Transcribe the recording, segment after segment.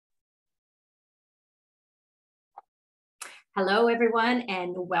Hello, everyone,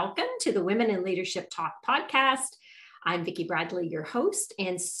 and welcome to the Women in Leadership Talk podcast. I'm Vicki Bradley, your host,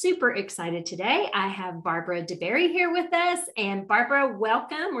 and super excited today. I have Barbara DeBerry here with us. And Barbara,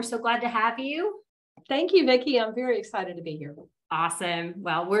 welcome. We're so glad to have you. Thank you, Vicki. I'm very excited to be here. Awesome.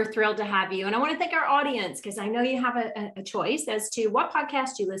 Well, we're thrilled to have you. And I want to thank our audience because I know you have a choice as to what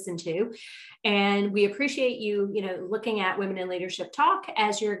podcast you listen to. And we appreciate you, looking at Women in Leadership Talk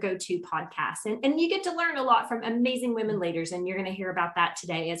as your go-to podcast. And you get to learn a lot from amazing women leaders. And you're going to hear about that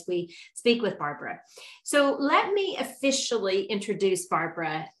today as we speak with Barbara. So let me officially introduce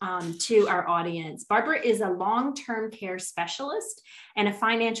Barbara to our audience. Barbara is a long-term care specialist and a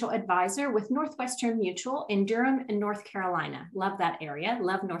financial advisor with Northwestern Mutual in Durham, North Carolina. Love that area.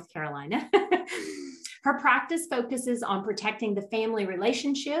 Love North Carolina. Her practice focuses on protecting the family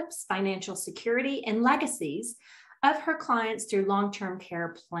relationships, financial security, and legacies of her clients through long-term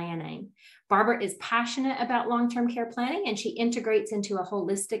care planning. Barbara is passionate about long-term care planning, and she integrates into a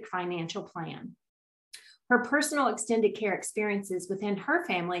holistic financial plan. Her personal extended care experiences within her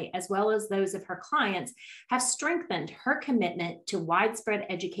family, as well as those of her clients, have strengthened her commitment to widespread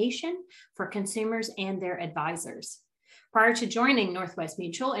education for consumers and their advisors. Prior to joining Northwest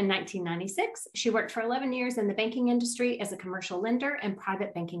Mutual in 1996, she worked for 11 years in the banking industry as a commercial lender and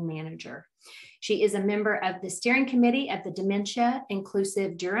private banking manager. She is a member of the steering committee of the Dementia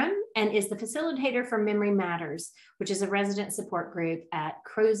Inclusive Durham and is the facilitator for Memory Matters, which is a resident support group at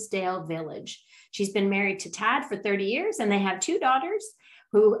Crosdale Village. She's been married to Tad for 30 years, and they have two daughters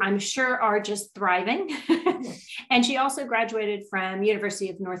who I'm sure are just thriving. And she also graduated from University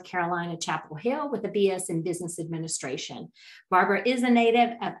of North Carolina, Chapel Hill with a BS in Business Administration. Barbara is a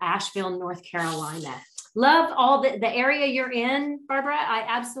native of Asheville, North Carolina. Love all the area you're in, Barbara. I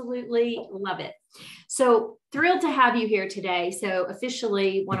absolutely love it. So thrilled to have you here today. So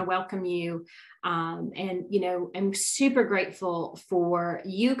officially want to welcome you. I'm super grateful for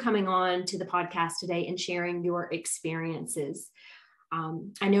you coming on to the podcast today and sharing your experiences.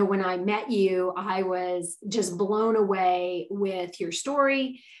 I know when I met you, I was just blown away with your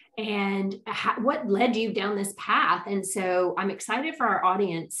story and what led you down this path. And so I'm excited for our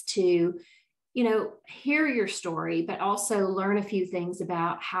audience to, hear your story, but also learn a few things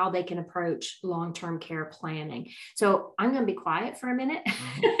about how they can approach long-term care planning. So I'm going to be quiet for a minute.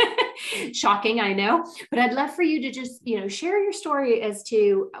 Shocking, I know, but I'd love for you to just, share your story as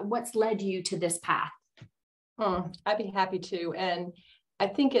to what's led you to this path. I'd be happy to. And I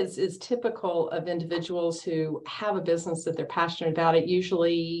think as is typical of individuals who have a business that they're passionate about, it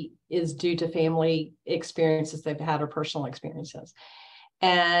usually is due to family experiences they've had or personal experiences.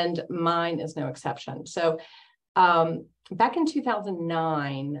 And mine is no exception. So back in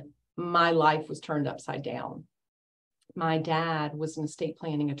 2009, my life was turned upside down. My dad was an estate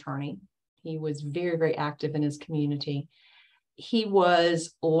planning attorney. He was very, very active in his community. He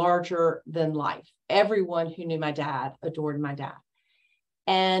was larger than life. Everyone who knew my dad adored my dad.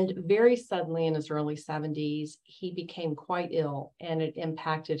 And very suddenly in his early 70s, he became quite ill, and it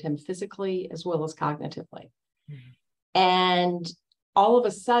impacted him physically as well as cognitively. Mm-hmm. And all of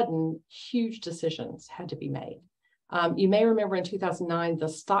a sudden, huge decisions had to be made. You may remember in 2009, the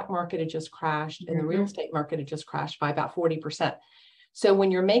stock market had just crashed and the real estate market had just crashed by about 40%. So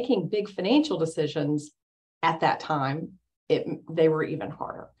when you're making big financial decisions at that time, they were even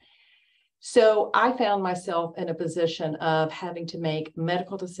harder. So I found myself in a position of having to make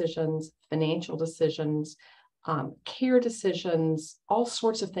medical decisions, financial decisions, care decisions, all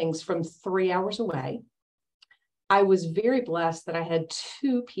sorts of things from 3 hours away. I was very blessed that I had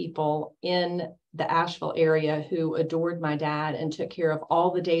two people in the Asheville area who adored my dad and took care of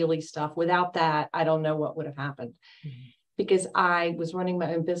all the daily stuff. Without that, I don't know what would have happened. Mm-hmm. Because I was running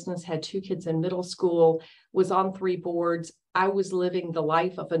my own business, had two kids in middle school, was on 3 boards. I was living the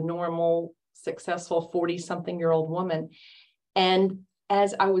life of a normal, successful 40-something-year-old woman. And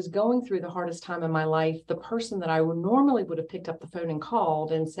as I was going through the hardest time in my life, the person that I normally would have picked up the phone and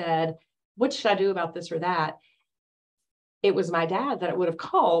called and said, what should I do about this or that? It was my dad that I would have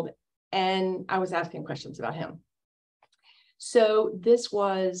called, and I was asking questions about him. So this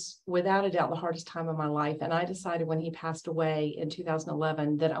was without a doubt the hardest time of my life. And I decided when he passed away in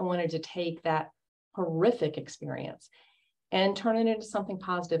 2011 that I wanted to take that horrific experience and turn it into something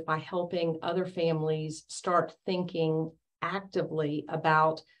positive by helping other families start thinking actively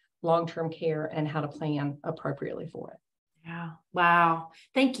about long-term care and how to plan appropriately for it. Yeah. Wow.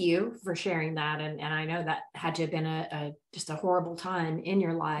 Thank you for sharing that. And I know that had to have been just a horrible time in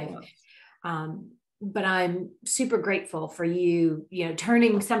your life. Yeah. But I'm super grateful for you,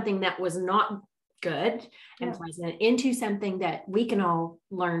 turning something that was not good and pleasant into something that we can all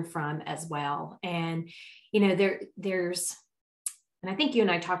learn from as well. And, there's, and I think you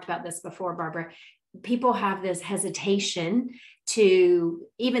and I talked about this before, Barbara, people have this hesitation to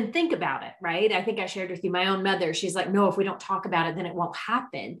even think about it, right? I think I shared with you my own mother. She's like, no, if we don't talk about it, then it won't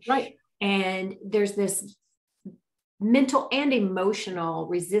happen. Right. And there's this mental and emotional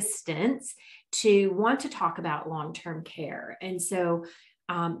resistance to want to talk about long-term care. And so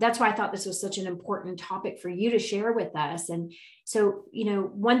that's why I thought this was such an important topic for you to share with us. And so,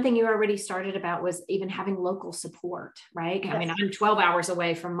 one thing you already started about was even having local support, right? Yes. I mean, I'm 12 hours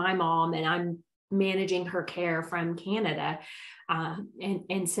away from my mom and I'm managing her care from Canada.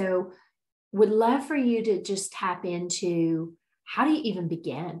 And so would love for you to just tap into, how do you even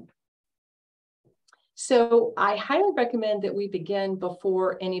begin? So I highly recommend that we begin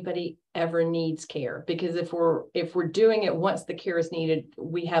before anybody ever needs care, because if we're doing it once the care is needed,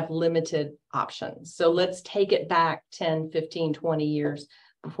 we have limited options. So let's take it back 10, 15, 20 years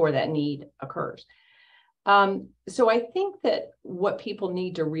before that need occurs. So I think that what people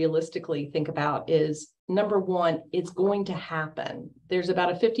need to realistically think about is, number one, it's going to happen. There's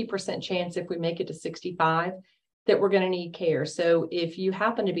about a 50% chance if we make it to 65 that we're going to need care. So if you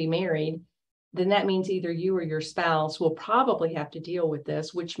happen to be married, then that means either you or your spouse will probably have to deal with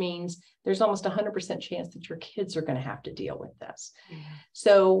this, which means there's almost 100% chance that your kids are going to have to deal with this. Yeah.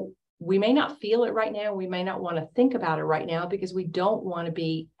 So we may not feel it right now. We may not want to think about it right now because we don't want to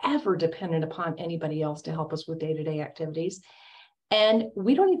be ever dependent upon anybody else to help us with day-to-day activities. And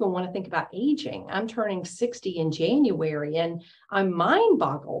we don't even want to think about aging. I'm turning 60 in January and I'm mind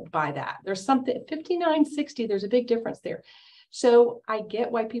boggled by that. There's something 59, 60, there's a big difference there. So I get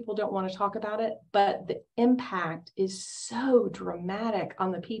why people don't want to talk about it, but the impact is so dramatic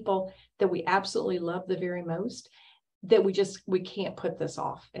on the people that we absolutely love the very most that we can't put this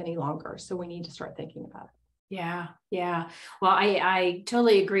off any longer. So we need to start thinking about it. Yeah. Yeah. Well, I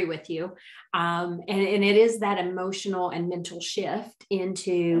totally agree with you. And it is that emotional and mental shift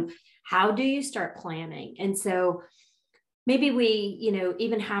into how do you start planning? And so maybe we,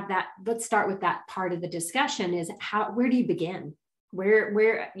 even have that, let's start with that part of the discussion is where do you begin? Where,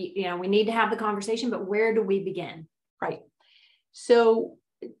 we need to have the conversation, but where do we begin? Right. So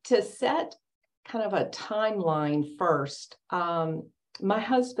to set kind of a timeline first, my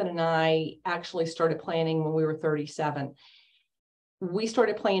husband and I actually started planning when we were 37. We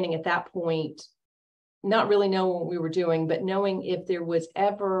started planning at that point, not really knowing what we were doing, but knowing if there was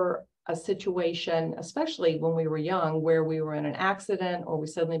ever a situation, especially when we were young, where we were in an accident or we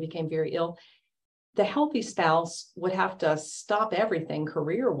suddenly became very ill, the healthy spouse would have to stop everything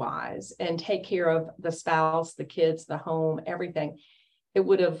career-wise and take care of the spouse, the kids, the home, everything. It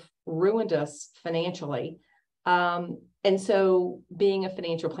would have ruined us financially. And so being a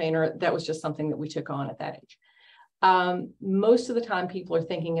financial planner, that was just something that we took on at that age. Most of the time people are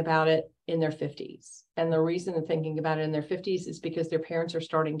thinking about it in their 50s. And the reason they're thinking about it in their 50s is because their parents are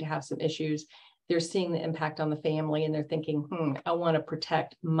starting to have some issues. They're seeing the impact on the family and they're thinking, I want to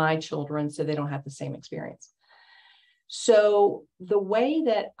protect my children so they don't have the same experience. So the way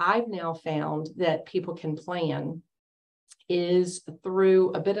that I've now found that people can plan is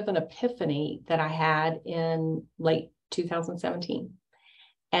through a bit of an epiphany that I had in late 2017.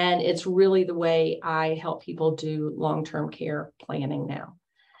 And it's really the way I help people do long-term care planning now.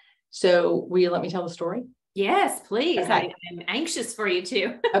 So will you let me tell the story? Yes, please. Okay. I'm anxious for you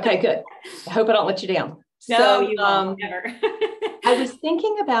too. Okay, good. I hope I don't let you down. No, so, you won't, never. I was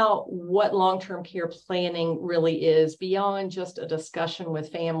thinking about what long-term care planning really is beyond just a discussion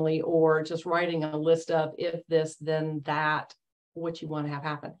with family or just writing a list of if this, then that, what you want to have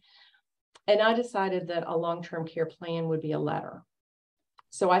happen. And I decided that a long-term care plan would be a letter.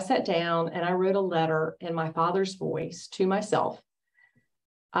 So I sat down and I wrote a letter in my father's voice to myself.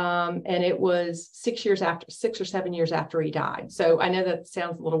 And it was 6 or 7 years after he died. So I know that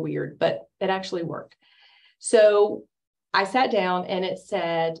sounds a little weird, but it actually worked. So I sat down and it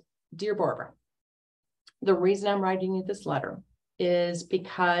said, "Dear Barbara, the reason I'm writing you this letter is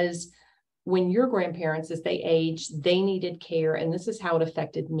because when your grandparents, as they aged, they needed care. And this is how it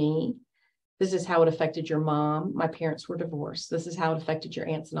affected me. This is how it affected your mom. My parents were divorced. This is how it affected your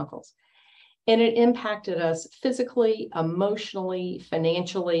aunts and uncles. And it impacted us physically, emotionally,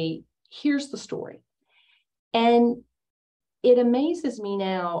 financially. Here's the story." And it amazes me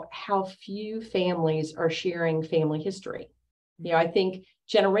now how few families are sharing family history. I think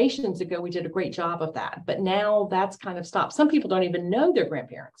generations ago, we did a great job of that, but now that's kind of stopped. Some people don't even know their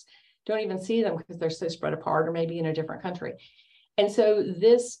grandparents, don't even see them because they're so spread apart or maybe in a different country. And so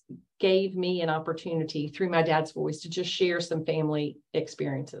this gave me an opportunity through my dad's voice to just share some family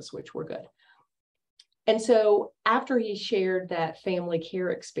experiences, which were good. And so after he shared that family care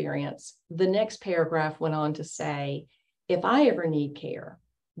experience, the next paragraph went on to say, if I ever need care,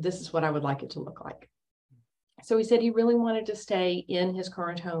 this is what I would like it to look like. So he said he really wanted to stay in his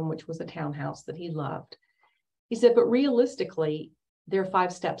current home, which was a townhouse that he loved. He said, but realistically, there are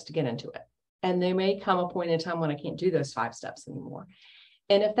 5 steps to get into it. And there may come a point in time when I can't do those 5 steps anymore.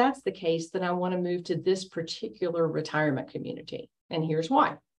 And if that's the case, then I want to move to this particular retirement community. And here's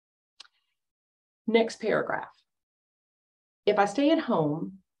why. Next paragraph. If I stay at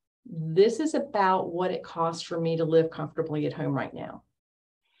home, this is about what it costs for me to live comfortably at home right now.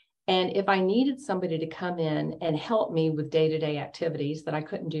 And if I needed somebody to come in and help me with day-to-day activities that I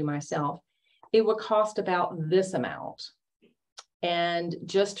couldn't do myself, it would cost about this amount. And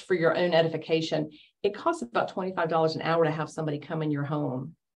just for your own edification, it costs about $25 an hour to have somebody come in your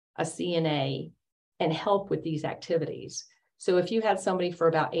home, a CNA, and help with these activities. So if you had somebody for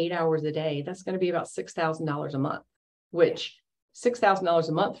about 8 hours a day, that's going to be about $6,000 a month, which $6,000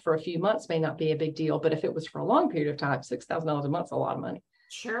 a month for a few months may not be a big deal. But if it was for a long period of time, $6,000 a month is a lot of money.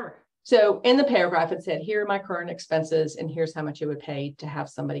 Sure. So in the paragraph, it said, here are my current expenses, and here's how much it would pay to have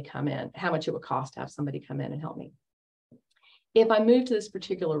somebody come in, how much it would cost to have somebody come in and help me. If I move to this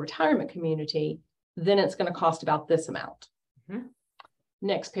particular retirement community, then it's going to cost about this amount. Mm-hmm.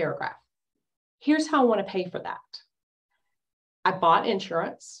 Next paragraph. Here's how I want to pay for that. I bought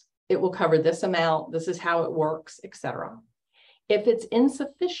insurance. It will cover this amount. This is how it works, etc. If it's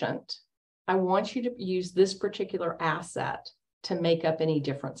insufficient, I want you to use this particular asset to make up any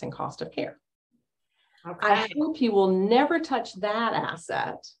difference in cost of care. Okay. I hope you will never touch that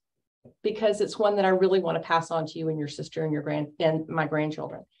asset, because it's one that I really want to pass on to you and your sister and my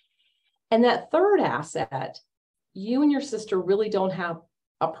grandchildren. And that third asset, you and your sister really don't have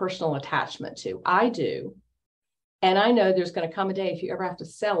a personal attachment to. I do. And I know there's going to come a day, if you ever have to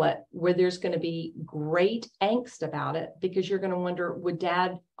sell it, where there's going to be great angst about it, because you're going to wonder, would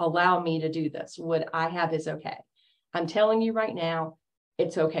Dad allow me to do this? Would I have his okay? I'm telling you right now,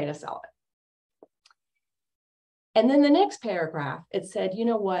 it's okay to sell it. And then the next paragraph, it said, you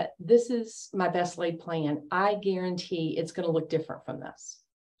know what? This is my best laid plan. I guarantee it's going to look different from this.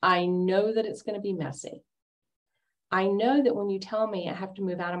 I know that it's going to be messy. I know that when you tell me I have to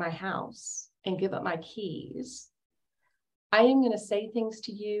move out of my house and give up my keys, I am going to say things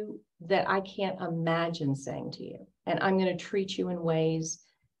to you that I can't imagine saying to you. And I'm going to treat you in ways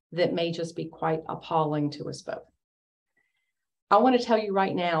that may just be quite appalling to us both. I want to tell you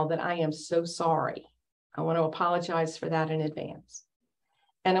right now that I am so sorry. I want to apologize for that in advance.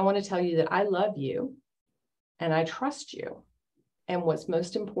 And I want to tell you that I love you and I trust you. And what's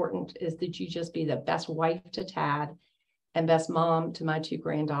most important is that you just be the best wife to Tad and best mom to my 2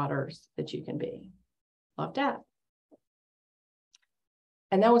 granddaughters that you can be. Love, Dad.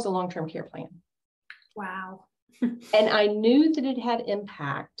 And that was a long-term care plan. Wow. And I knew that it had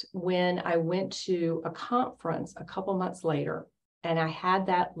impact when I went to a conference a couple months later, and I had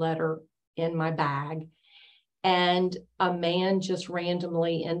that letter in my bag, and a man just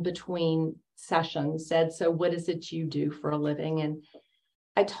randomly in between sessions said, so what is it you do for a living? And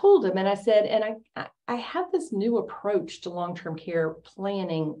I told him, and I said, and I have this new approach to long-term care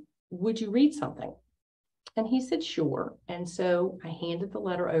planning. Would you read something? And he said, sure. And so I handed the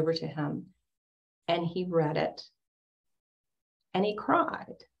letter over to him, and he read it, and he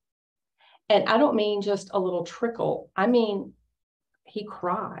cried. And I don't mean just a little trickle. I mean, he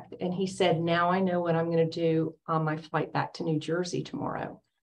cried, and he said, now I know what I'm going to do on my flight back to New Jersey tomorrow.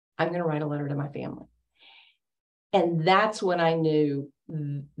 I'm going to write a letter to my family. And that's when I knew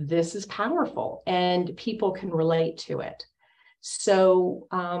this is powerful and people can relate to it. So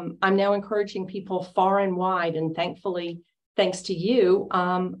I'm now encouraging people far and wide, and thankfully, thanks to you,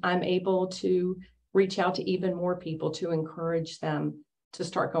 I'm able to reach out to even more people to encourage them to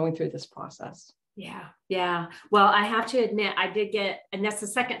start going through this process. Yeah. Yeah. Well, I have to admit, I did get, and that's the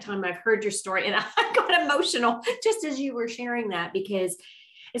second time I've heard your story, and I got emotional just as you were sharing that, because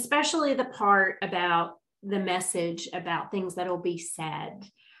especially the part about the message about things that'll be said,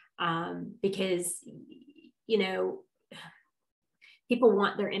 because, you know, people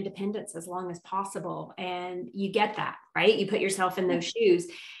want their independence as long as possible. And you get that, right? You put yourself in those shoes.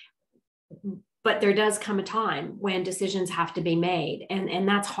 But there does come a time when decisions have to be made. And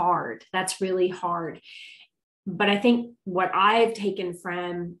that's hard. That's really hard. But I think what I've taken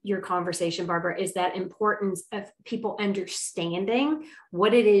from your conversation, Barbara, is that importance of people understanding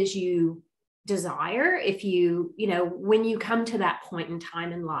what it is you desire if you know, when you come to that point in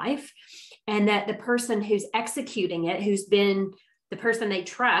time in life, and that the person who's executing it, who's been the person they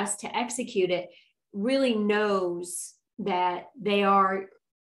trust to execute it, really knows that they are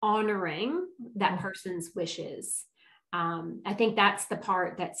honoring that person's wishes. I think that's the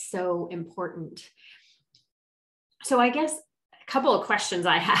part that's so important. So I guess a couple of questions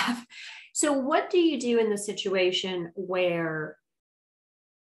I have. So what do you do in the situation where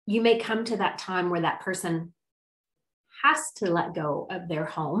you may come to that time where that person has to let go of their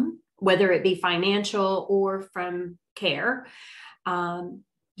home, whether it be financial or from care,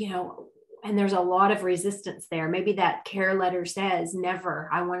 you know, and there's a lot of resistance there. Maybe that care letter says, never,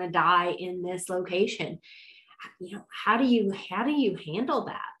 I want to die in this location. You know, how do you handle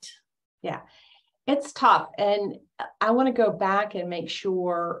that? Yeah, it's tough. And I want to go back and make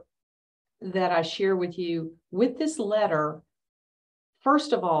sure that I share with you with this letter.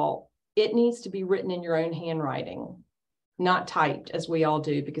 First of all, it needs to be written in your own handwriting, not typed as we all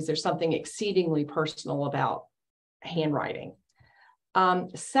do, because there's something exceedingly personal about handwriting.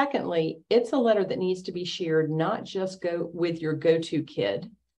 Secondly, it's a letter that needs to be shared, not just with your go-to kid,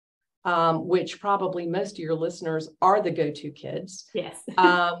 which probably most of your listeners are the go-to kids. Yes.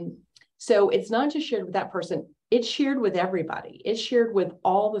 So it's not just shared with that person, it's shared with everybody. It's shared with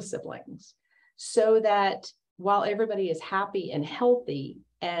all the siblings, so that while everybody is happy and healthy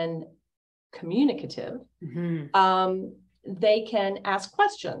and communicative, they can ask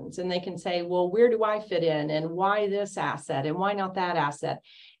questions and they can say, well, where do I fit in, and why this asset and why not that asset?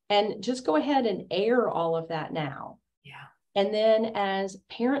 And just go ahead and air all of that now. Yeah. And then as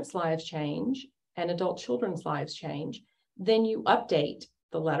parents' lives change and adult children's lives change, then you update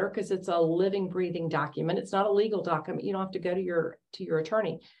the letter, because it's a living, breathing document. It's not a legal document. You don't have to go to your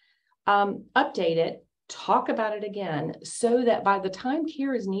attorney. Update it, talk about it again, so that by the time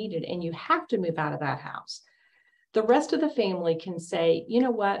care is needed and you have to move out of that house, the rest of the family can say, you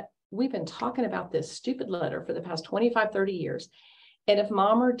know what, we've been talking about this stupid letter for the past 25, 30 years. And if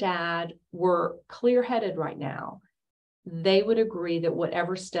mom or dad were clear-headed right now, they would agree that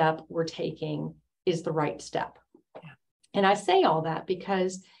whatever step we're taking is the right step. Yeah. And I say all that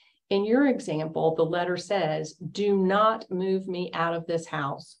because in your example, the letter says, do not move me out of this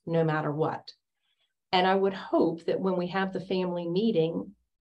house, no matter what. And I would hope that when we have the family meeting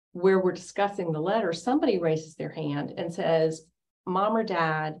where we're discussing the letter, somebody raises their hand and says, mom or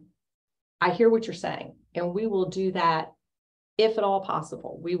dad, I hear what you're saying, and we will do that if at all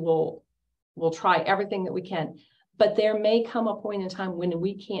possible. We'll try everything that we can, but there may come a point in time when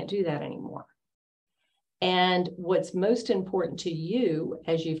we can't do that anymore. And what's most important to you,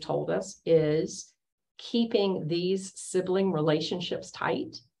 as you've told us, is keeping these sibling relationships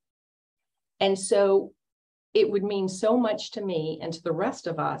tight. And so it would mean so much to me and to the rest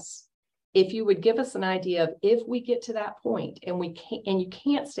of us if you would give us an idea of, if we get to that point and you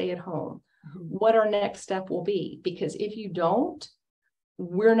can't stay at home, what our next step will be. Because if you don't,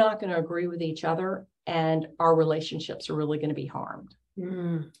 we're not going to agree with each other, and our relationships are really going to be harmed.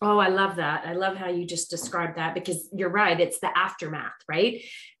 Oh, I love that. I love how you just described that, because you're right. It's the aftermath, right?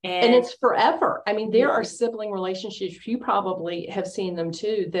 And it's forever. I mean, there are sibling relationships, you probably have seen them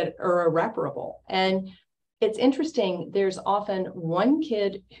too, that are irreparable. And it's interesting. There's often one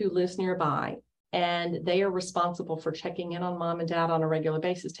kid who lives nearby, and they are responsible for checking in on mom and dad on a regular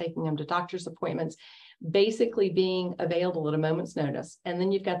basis, taking them to doctor's appointments, basically being available at a moment's notice. And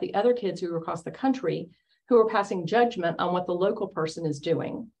then you've got the other kids who are across the country who are passing judgment on what the local person is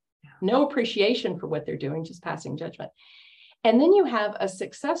doing. No appreciation for what they're doing, just passing judgment. And then you have a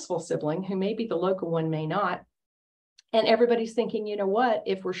successful sibling who maybe the local one may not. And everybody's thinking, you know what,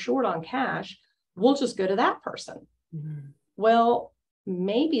 if we're short on cash, we'll just go to that person. Well,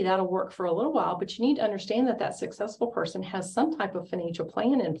 maybe that'll work for a little while, but you need to understand that that successful person has some type of financial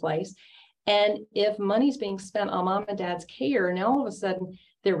plan in place. And if money's being spent on mom and dad's care, now all of a sudden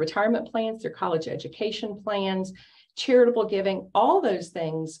their retirement plans, their college education plans, charitable giving, all those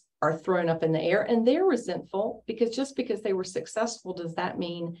things are thrown up in the air, and they're resentful, because just because they were successful, does that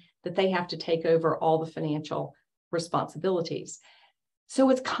mean that they have to take over all the financial responsibilities? So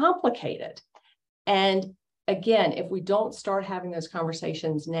it's complicated. And again, if we don't start having those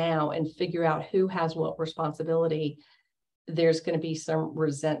conversations now and figure out who has what responsibility, there's going to be some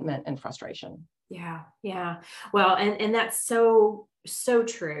resentment and frustration. Yeah. Yeah. Well, and that's so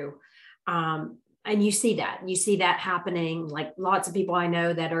true. And you see that happening, like lots of people I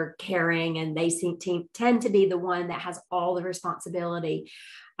know that are caring, and they tend to be the one that has all the responsibility.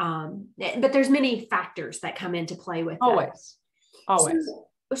 But there's many factors that come into play with Always.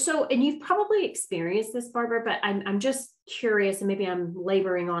 So, and you've probably experienced this, Barbara, but I'm just curious, and maybe I'm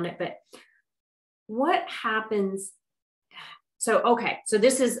laboring on it, but what happens? So, okay. So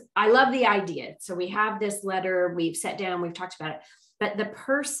I love the idea. So we have this letter, we've sat down, we've talked about it, but the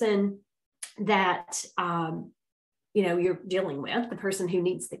person that you're dealing with, the person who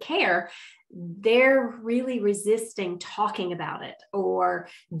needs the care, they're really resisting talking about it or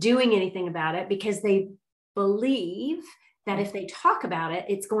doing anything about it because they believe that if they talk about it,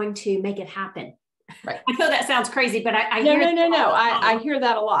 it's going to make it happen. Right. I know that sounds crazy, but I no, hear no, no, no. I hear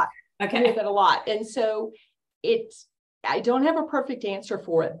that a lot. Okay. I hear that a lot. And so I don't have a perfect answer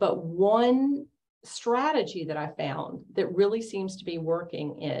for it, but one strategy that I found that really seems to be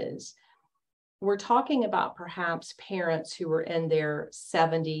working is we're talking about perhaps parents who are in their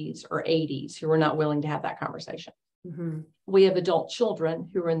 70s or 80s who are not willing to have that conversation. Mm-hmm. We have adult children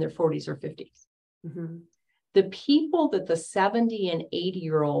who are in their 40s or 50s. Mm-hmm. The people that the 70 and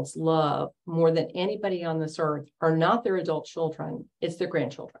 80-year-olds love more than anybody on this earth are not their adult children, it's their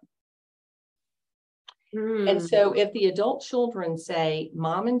grandchildren. And so if the adult children say,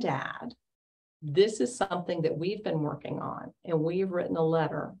 Mom and Dad, this is something that we've been working on, and we've written a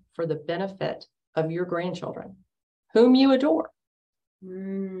letter for the benefit of your grandchildren, whom you adore.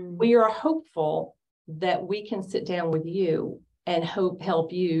 We are hopeful that we can sit down with you and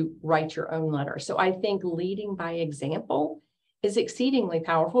help you write your own letter. So I think leading by example is exceedingly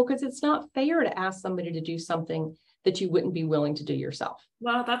powerful, because it's not fair to ask somebody to do something that you wouldn't be willing to do yourself.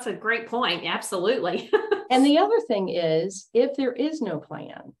 Well, that's a great point. Absolutely. And the other thing is, if there is no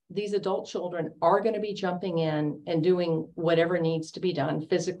plan, these adult children are going to be jumping in and doing whatever needs to be done,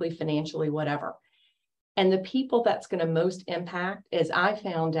 physically, financially, whatever. And the people that's going to most impact, as I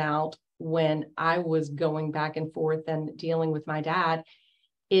found out when I was going back and forth and dealing with my dad,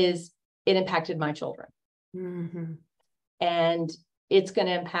 is it impacted my children. Mm-hmm. And it's going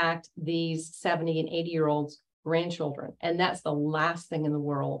to impact these 70 and 80-year-olds grandchildren. And that's the last thing in the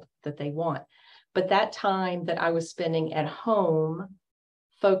world that they want. But that time that I was spending at home,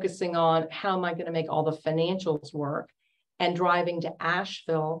 focusing on how am I going to make all the financials work, and driving to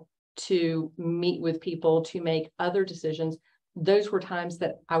Asheville to meet with people to make other decisions, those were times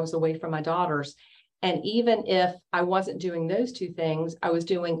that I was away from my daughters. And even if I wasn't doing those two things, I was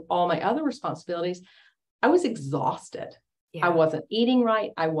doing all my other responsibilities. I was exhausted. Yeah. I wasn't eating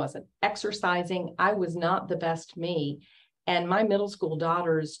right. I wasn't exercising. I was not the best me. And my middle school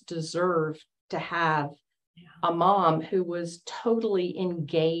daughters deserve to have a mom who was totally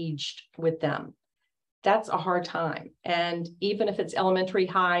engaged with them. That's a hard time. And even if it's elementary,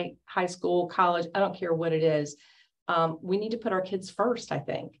 high school, college, I don't care what it is. We need to put our kids first, I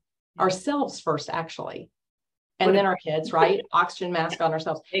think. Ourselves first, actually. And then our kids, right? Oxygen mask on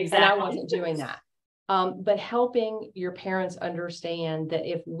ourselves. Exactly. And I wasn't doing that. But helping your parents understand that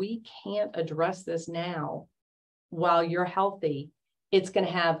if we can't address this now while you're healthy, it's going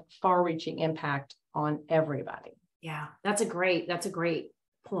to have far-reaching impact on everybody. Yeah, that's a great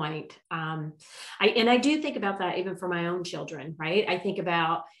point. I do think about that even for my own children, right? I think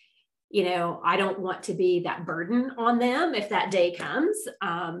about, I don't want to be that burden on them if that day comes,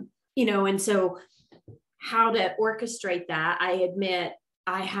 and so how to orchestrate that. I admit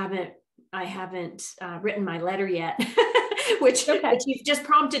I haven't written my letter yet, which you've just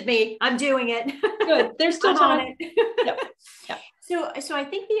prompted me. I'm doing it. Good. There's still time. Yep. So I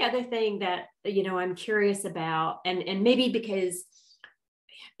think the other thing that, I'm curious about, and maybe because,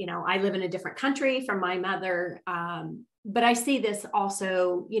 I live in a different country from my mother, but I see this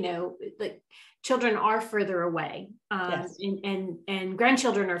also, like children are further away, yes. and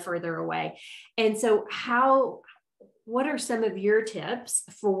grandchildren are further away. And so what are some of your tips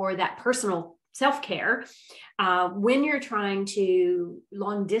for that personal self-care when you're trying to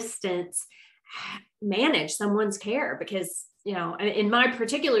long distance manage someone's care? Because, in my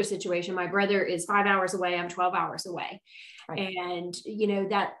particular situation, my brother is 5 hours away. I'm 12 hours away. Right. And,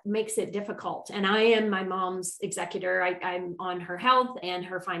 that makes it difficult. And I am my mom's executor. I'm on her health and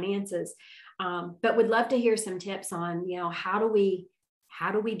her finances, but would love to hear some tips on, how do we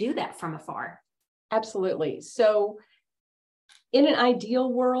do that from afar? Absolutely. So in an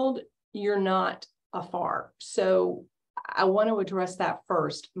ideal world, you're not afar. So I want to address that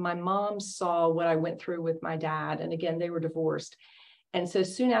first. My mom saw what I went through with my dad. And again, they were divorced. And so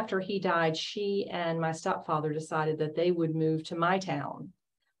soon after he died, she and my stepfather decided that they would move to my town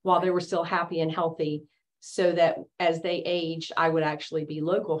while they were still happy and healthy, so that as they aged, I would actually be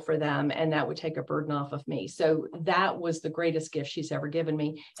local for them, and that would take a burden off of me. So that was the greatest gift she's ever given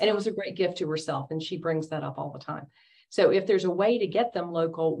me. And it was a great gift to herself. And she brings that up all the time. So if there's a way to get them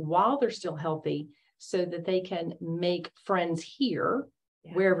local while they're still healthy, so that they can make friends here,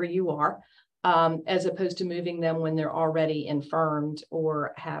 wherever you are, as opposed to moving them when they're already infirmed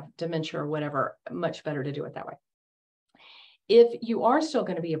or have dementia or whatever, much better to do it that way. If you are still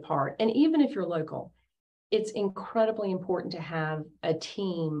going to be apart, and even if you're local, it's incredibly important to have a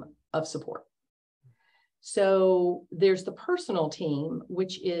team of support. So there's the personal team,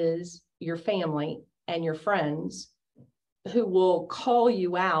 which is your family and your friends who will call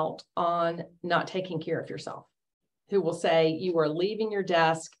you out on not taking care of yourself, who will say, you are leaving your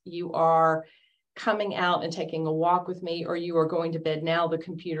desk, you are coming out and taking a walk with me, or you are going to bed now, the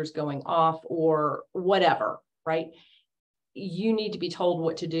computer's going off, or whatever, right? You need to be told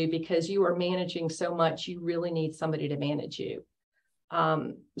what to do because you are managing so much, you really need somebody to manage you.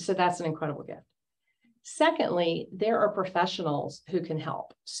 So that's an incredible gift. Secondly, there are professionals who can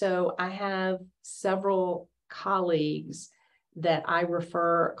help. So I have several colleagues that I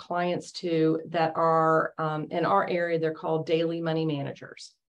refer clients to that are in our area, they're called daily money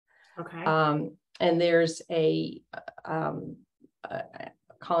managers. Okay. And there's calling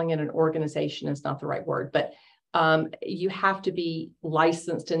it an organization is not the right word, but you have to be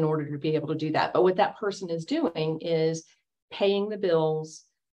licensed in order to be able to do that. But what that person is doing is paying the bills,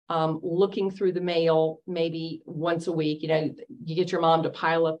 looking through the mail maybe once a week. You know, you get your mom to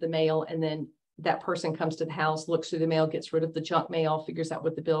pile up the mail, and then that person comes to the house, looks through the mail, gets rid of the junk mail, figures out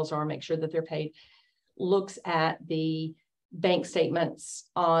what the bills are, make sure that they're paid, looks at the bank statements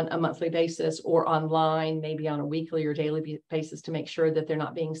on a monthly basis or online, maybe on a weekly or daily basis to make sure that they're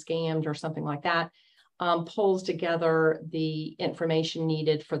not being scammed or something like that, pulls together the information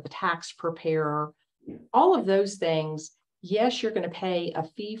needed for the tax preparer, all of those things. Yes, you're going to pay a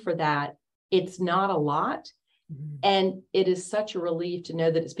fee for that. It's not a lot. And it is such a relief to know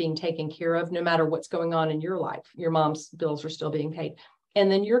that it's being taken care of no matter what's going on in your life. Your mom's bills are still being paid.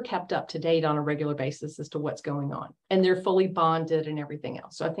 And then you're kept up to date on a regular basis as to what's going on. And they're fully bonded and everything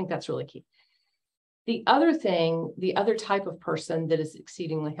else. So I think that's really key. The other thing, the other type of person that is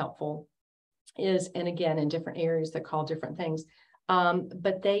exceedingly helpful is, and again, in different areas that call different things,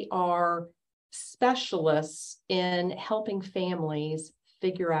 but they are specialists in helping families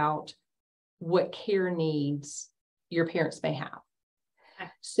figure out what care needs your parents may have.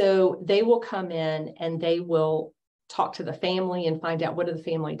 So they will come in and they will talk to the family and find out what are the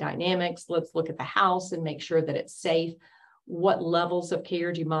family dynamics. Let's look at the house and make sure that it's safe. What levels of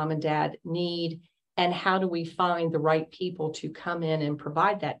care do mom and dad need? And how do we find the right people to come in and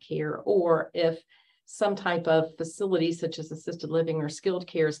provide that care? Or if some type of facility such as assisted living or skilled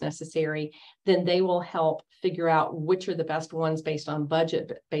care is necessary, then they will help figure out which are the best ones based on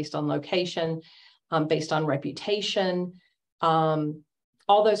budget, based on location, based on reputation,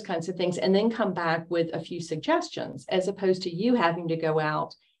 all those kinds of things, and then come back with a few suggestions, as opposed to you having to go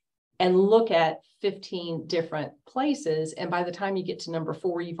out and look at 15 different places. And by the time you get to number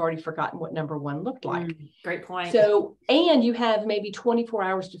 4, you've already forgotten what number 1 looked like. Great point. So, and you have maybe 24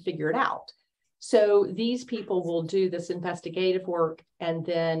 hours to figure it out. So these people will do this investigative work and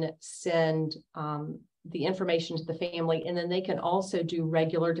then send the information to the family. And then they can also do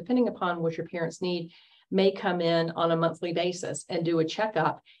regular, depending upon what your parents need, may come in on a monthly basis and do a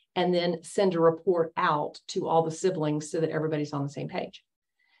checkup and then send a report out to all the siblings so that everybody's on the same page.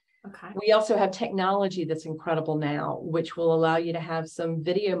 Okay. We also have technology that's incredible now, which will allow you to have some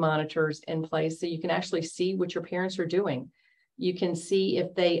video monitors in place so you can actually see what your parents are doing. You can see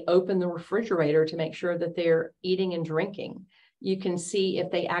if they open the refrigerator to make sure that they're eating and drinking. You can see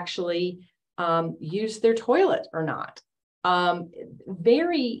if they actually use their toilet or not.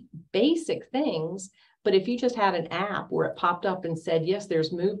 Very basic things, but if you just had an app where it popped up and said, yes,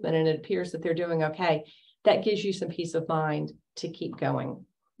 there's movement and it appears that they're doing okay, that gives you some peace of mind to keep going.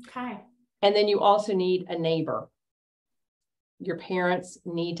 Okay. And then you also need a neighbor. Your parents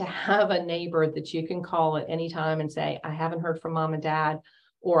need to have a neighbor that you can call at any time and say, I haven't heard from mom and dad,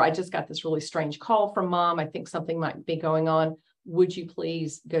 or I just got this really strange call from mom. I think something might be going on. Would you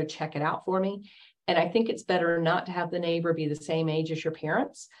please go check it out for me? And I think it's better not to have the neighbor be the same age as your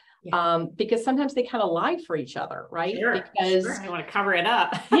parents. Yeah. Because sometimes they kind of lie for each other, right? Sure, because I want to cover it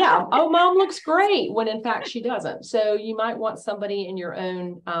up. Yeah. Oh, mom looks great, when in fact she doesn't. So you might want somebody in your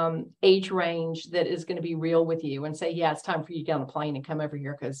own age range that is going to be real with you and say, yeah, it's time for you to get on the plane and come over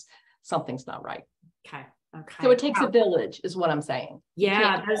here because something's not right. Okay. Okay. So it takes a village is what I'm saying. Yeah. You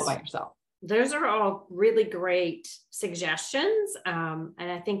can't do it all by yourself. Those are all really great suggestions. And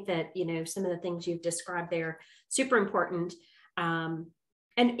I think that, you know, some of the things you've described there, super important.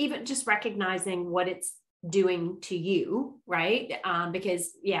 And even just recognizing what it's doing to you, right?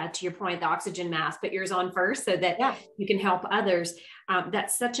 Because yeah, to your point, the oxygen mask, put yours on first so that you can help others.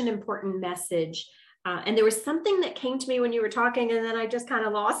 That's such an important message. And there was something that came to me when you were talking and then I just kind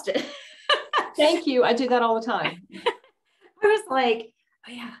of lost it. Thank you. I do that all the time. I was like,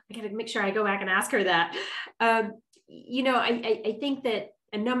 oh yeah, I got to make sure I go back and ask her that. You know, I think that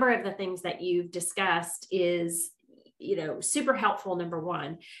a number of the things that you've discussed is super helpful, number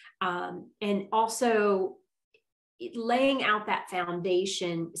one. And also laying out that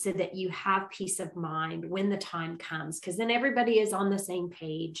foundation so that you have peace of mind when the time comes, because then everybody is on the same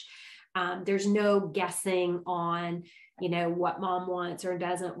page. There's no guessing on, what mom wants or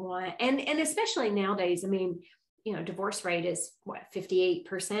doesn't want. And especially nowadays, I mean, divorce rate is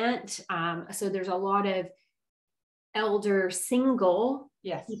 58%. So there's a lot of elder single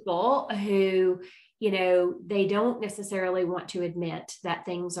people who, they don't necessarily want to admit that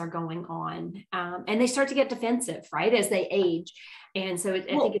things are going on. And they start to get defensive, right, as they age. And so I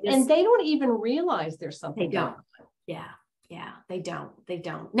think it is. And they don't even realize there's something. They don't. Yeah, they don't.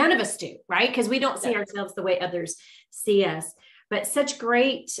 None of us do, right? Because we don't see ourselves the way others see us. But such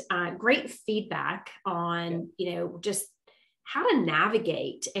great feedback on, just how to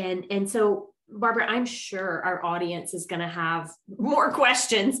navigate. And so, Barbara, I'm sure our audience is going to have more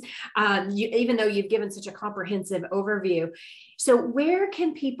questions, even though you've given such a comprehensive overview. So where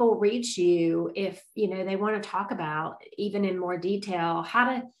can people reach you if, they want to talk about, even in more detail, how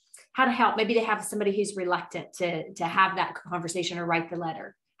to help? Maybe they have somebody who's reluctant to have that conversation or write the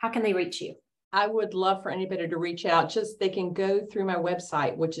letter. How can they reach you? I would love for anybody to reach out. They can go through my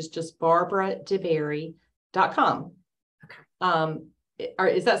website, which is just BarbaraDeBerry.com. Okay.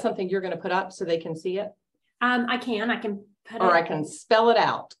 Is that something you're going to put up so they can see it? I can put it. Or I can spell it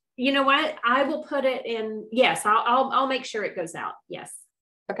out. You know what? I will put it in. Yes, I'll make sure it goes out. Yes.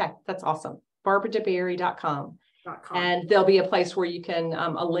 Okay, that's awesome. BarbaraDeBerry.com. And there'll be a place where you can,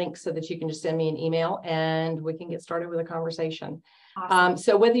 a link so that you can just send me an email and we can get started with a conversation. Awesome.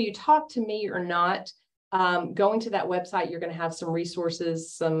 So whether you talk to me or not, going to that website, you're going to have some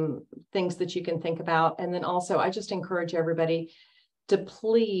resources, some things that you can think about. And then also, I just encourage everybody to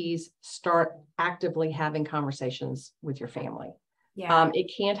please start actively having conversations with your family. Yeah.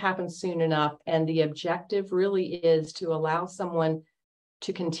 It can't happen soon enough. And the objective really is to allow someone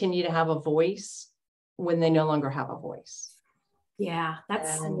to continue to have a voice when they no longer have a voice. Yeah,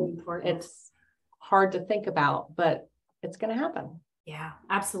 that's so important. It's hard to think about, but it's going to happen. Yeah,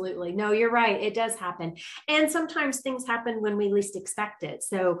 absolutely. No, you're right. It does happen. And sometimes things happen when we least expect it.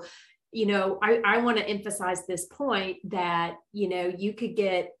 So, I want to emphasize this point that, you could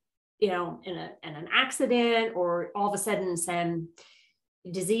get, in an accident, or all of a sudden some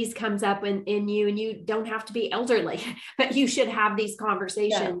disease comes up in you, and you don't have to be elderly, but you should have these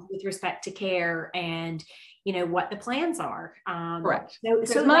conversations with respect to care and, what the plans are. Correct.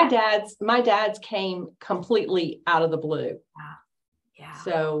 So my dad's came completely out of the blue. Yeah.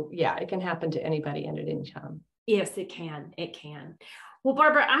 So it can happen to anybody and at any time. Yes, it can. It can. Well,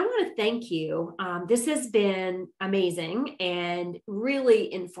 Barbara, I want to thank you. This has been amazing and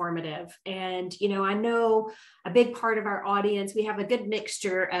really informative. And, I know a big part of our audience, we have a good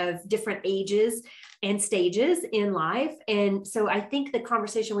mixture of different ages and stages in life. And so I think the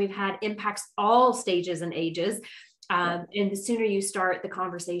conversation we've had impacts all stages and ages. And the sooner you start the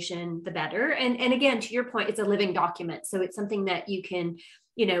conversation, the better. And again, to your point, it's a living document. So it's something that you can,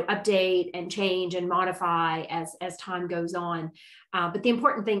 update and change and modify as time goes on. But the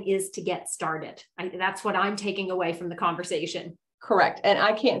important thing is to get started. That's what I'm taking away from the conversation. Correct. And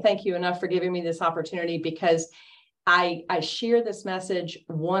I can't thank you enough for giving me this opportunity, because I share this message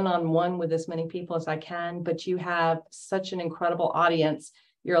one-on-one with as many people as I can, but you have such an incredible audience.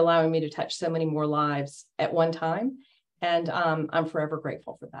 You're allowing me to touch so many more lives at one time. And I'm forever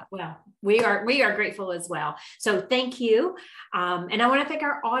grateful for that. Well, we are grateful as well. So thank you. And I want to thank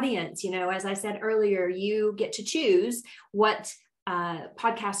our audience. As I said earlier, you get to choose what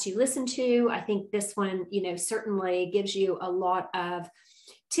podcast you listen to. I think this one, certainly gives you a lot of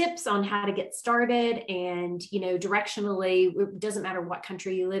tips on how to get started, and directionally, it doesn't matter what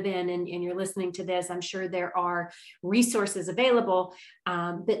country you live in and you're listening to this, I'm sure there are resources available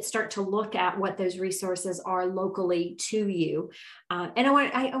that start to look at what those resources are locally to you. And I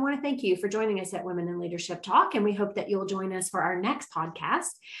want to thank you for joining us at Women in Leadership Talk, and we hope that you'll join us for our next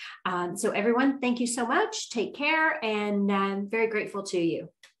podcast. So everyone, thank you so much. Take care, and I'm very grateful to you.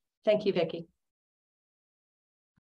 Thank you, Vicki.